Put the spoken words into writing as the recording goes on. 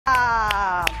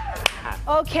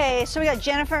Okay, so we got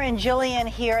Jennifer and Jillian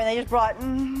here, and they just brought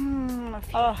a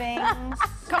few things.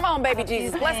 Come on, baby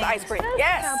Jesus. Bless the ice cream.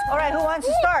 Yes. All right, who wants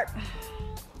to start?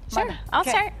 Sure, I'll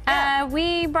start. Yeah.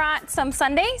 We brought some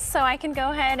sundaes, so I can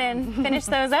go ahead and finish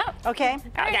those up. Okay.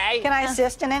 Okay. Can I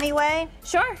assist in any way?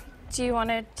 Sure. Do you want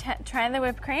to try the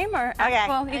whipped cream? Or Okay.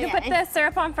 Well, you can put the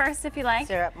syrup on first if you like.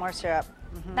 Syrup, more syrup.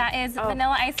 That is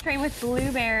vanilla ice cream with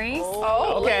blueberries.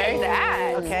 Oh, okay. Look at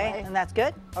that. Okay, and that's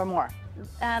good or more?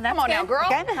 That's Come on good. now, girl.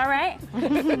 Okay. All right.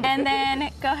 And then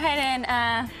go ahead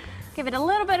and give it a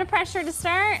little bit of pressure to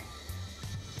start.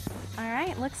 All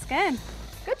right, looks good.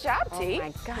 Good job, T. Oh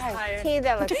my gosh, T,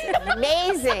 that looks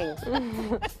amazing.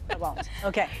 I won't.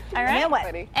 Okay. All And right. then what?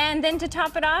 Ready. And then to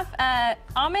top it off,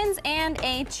 almonds and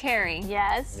a cherry.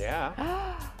 Yes. Yeah.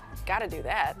 Gotta do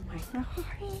that.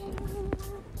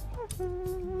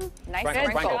 Nice Sprinkle,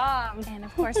 sprinkle. sprinkle. And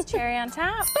of course, cherry on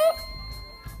top.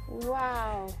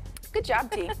 Wow. Good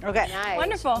job, T. Okay. Nice.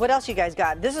 Wonderful. What else you guys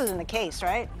got? This is in the case,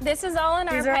 right? This is all in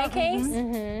our pie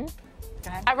case.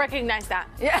 I recognize that.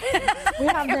 Yeah. We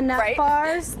have the nut Right.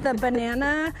 bars, the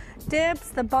banana dips,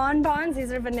 the bonbons.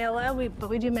 These are vanilla, but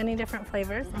we do many different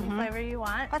flavors, any flavor you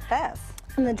want. What's this?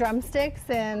 And the drumsticks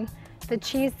and the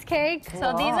cheesecake.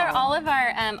 So these are all of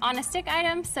our on a stick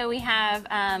items. So we have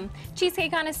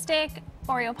cheesecake on a stick,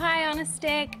 Oreo pie on a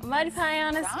stick, mud pie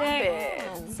on a stick.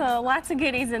 it. So lots of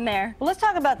goodies in there. Well, let's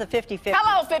talk about the 50-50.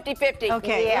 Hello, 50-50.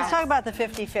 Okay, Yeah. let's talk about the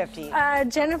 50-50.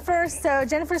 Jennifer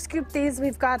scooped these.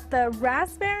 We've got the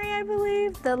raspberry, I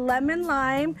believe, the lemon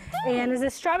lime, and is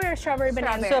it strawberry or strawberry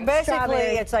banana? So basically,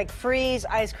 Strawberry. it's like freeze,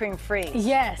 ice cream freeze.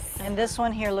 Yes. And this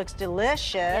one here looks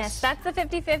delicious. Yes, that's the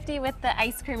 50-50 with the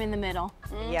ice cream in the middle.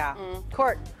 Yeah.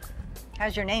 Court,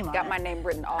 has your name on Got it. my name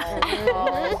written all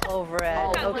all over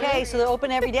it. Okay, so they're open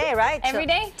every day, right? Every So-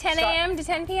 day, 10 a.m. to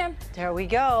 10 p.m. There we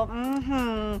go.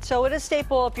 So it is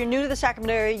staple. If you're new to the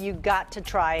Sacramento area, you got to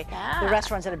try the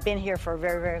restaurants that have been here for a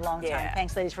very, very long time. Yeah.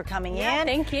 Thanks, ladies, for coming in.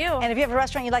 Thank you. And if you have a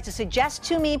restaurant you'd like to suggest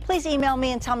to me, please email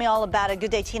me and tell me all about it.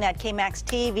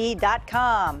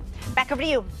 GoodDayTina@kmaxtv.com. Back over to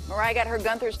you. Mariah got her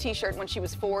Gunther's t-shirt when she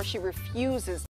was 4. She refuses